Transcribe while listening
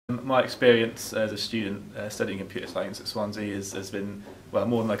My experience as a student studying computer science at Swansea has been, well,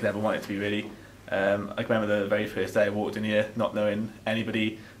 more than I could ever want it to be, really. I can remember the very first day I walked in here not knowing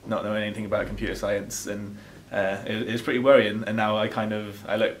anybody, not knowing anything about computer science, and it was pretty worrying. And now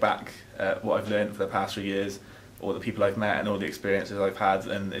I look back at what I've learned for the past 3 years, all the people I've met and all the experiences I've had,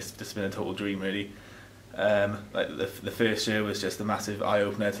 and it's just been a total dream, really. Like the first year was just a massive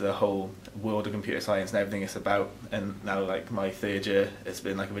eye-opener to the whole world of computer science and everything it's about, and now like my third year it's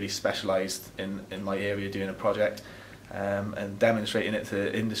been like really specialised in my area, doing a project and demonstrating it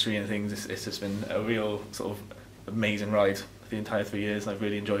to industry and things. It's just been a real sort of amazing ride for the entire 3 years, and I've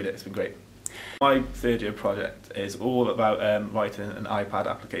really enjoyed it. It's been great. My third year project is all about writing an iPad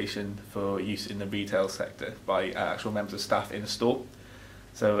application for use in the retail sector by actual members of staff in a store.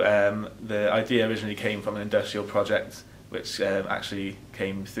 So the idea originally came from an industrial project which actually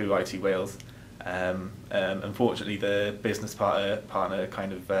came through ITWales. Unfortunately, the business partner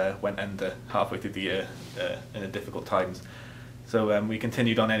kind of went under halfway through the year in the difficult times. So we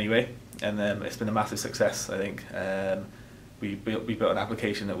continued on anyway, and it's been a massive success, I think. We built an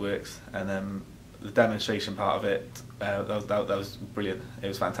application that works, and the demonstration part of it, that was brilliant. It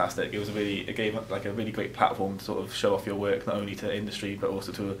was fantastic. It gave like a really great platform to sort of show off your work, not only to industry but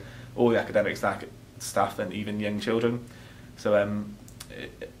also to all the academic staff and even young children. So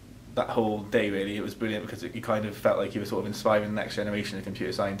that whole day, really, it was brilliant because you kind of felt like you were sort of inspiring the next generation of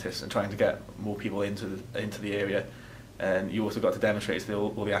computer scientists and trying to get more people into the area. And you also got to demonstrate to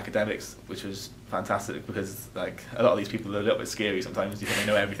all the academics, which was fantastic, because like a lot of these people are a little bit scary sometimes. You think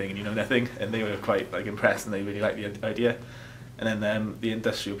they know everything and you know nothing, and they were quite like impressed and they really liked the idea. And then the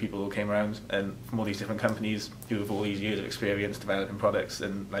industrial people came around, and from all these different companies who have all these years of experience developing products,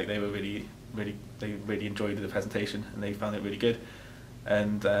 and like they were really enjoyed the presentation and they found it really good.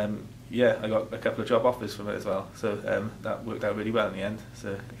 And yeah, I got a couple of job offers from it as well, so that worked out really well in the end.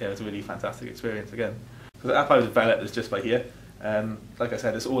 So yeah, it was a really fantastic experience again. So the app I developed is just by here. Like I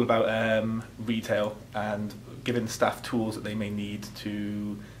said, it's all about retail and giving staff tools that they may need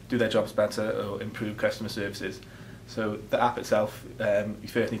to do their jobs better or improve customer services. So the app itself, you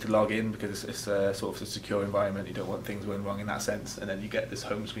first need to log in because it's a sort of a secure environment. You don't want things going wrong in that sense, and then you get this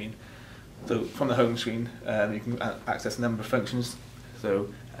home screen. So from the home screen, you can access a number of functions. So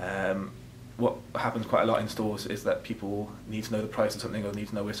what happens quite a lot in stores is that people need to know the price of something or need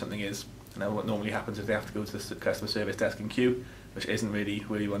to know where something is. And then what normally happens is they have to go to the customer service desk and queue, which isn't really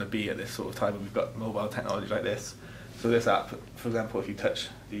where you want to be at this sort of time when we've got mobile technology like this. So this app, for example, if you touch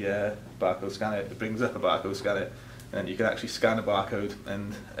the barcode scanner, it brings up a barcode scanner, and you can actually scan a barcode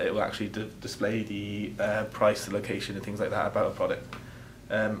and it will actually display the price, the location and things like that about a product.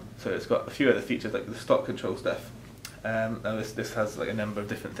 So it's got a few other features like the stock control stuff. Now this has like a number of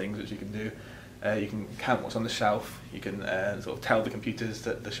different things which you can do. You can count what's on the shelf, you can sort of tell the computers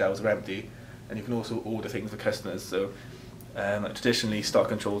that the shelves are empty, and you can also order things for customers. So traditionally stock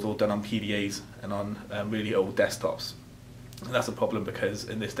control is all done on PDAs and on really old desktops. And that's a problem because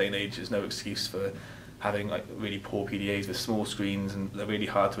in this day and age there's no excuse for having like really poor PDAs with small screens, and they're really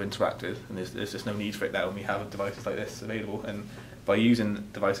hard to interact with, and there's just no need for it now when we have devices like this available. And by using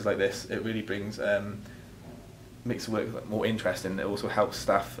devices like this, it really makes the work more interesting. It also helps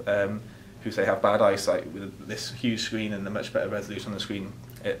staff who say have bad eyesight. With this huge screen and the much better resolution on the screen,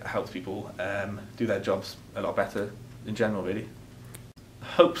 it helps people do their jobs a lot better in general, really.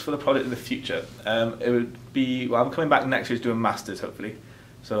 Hopes for the project in the future. It would be, well, I'm coming back next year to do a master's, hopefully.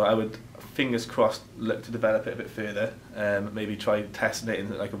 So I would, fingers crossed, look to develop it a bit further. Maybe try testing it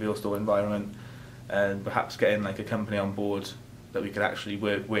in like a real store environment, and perhaps getting like a company on board that we could actually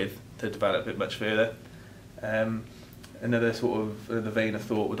work with to develop it much further. Another sort of the vein of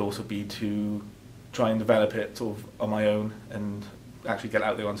thought would also be to try and develop it sort of on my own and actually get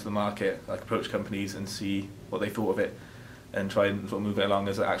out there onto the market, like approach companies and see what they thought of it, and try and sort of move it along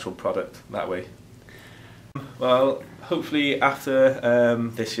as an actual product that way. Well, hopefully after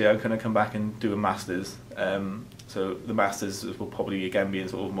this year I'm going to come back and do a master's. So the master's will probably again be in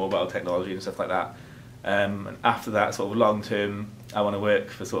sort of mobile technology and stuff like that. And after that, sort of long term, I want to work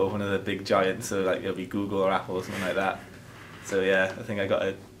for sort of one of the big giants, so like it'll be Google or Apple or something like that. So yeah, I think I got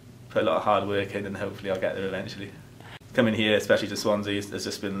to put a lot of hard work in, and hopefully I'll get there eventually. Coming here, especially to Swansea, has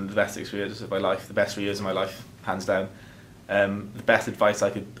just been the best experience of my life, the best 3 years of my life, hands down. The best advice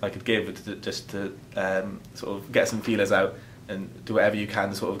I could give would just to sort of get some feelers out and do whatever you can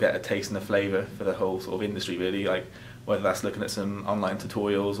to sort of get a taste and a flavour for the whole sort of industry, really. Like whether that's looking at some online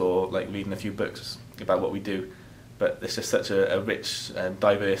tutorials or like reading a few books about what we do. But it's just such a rich and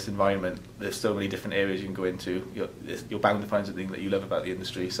diverse environment. There's so many different areas you can go into. You're bound to find something that you love about the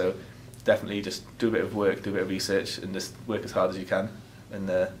industry. So definitely just do a bit of work, do a bit of research, and just work as hard as you can. and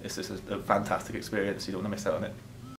it's just a fantastic experience. You don't want to miss out on it.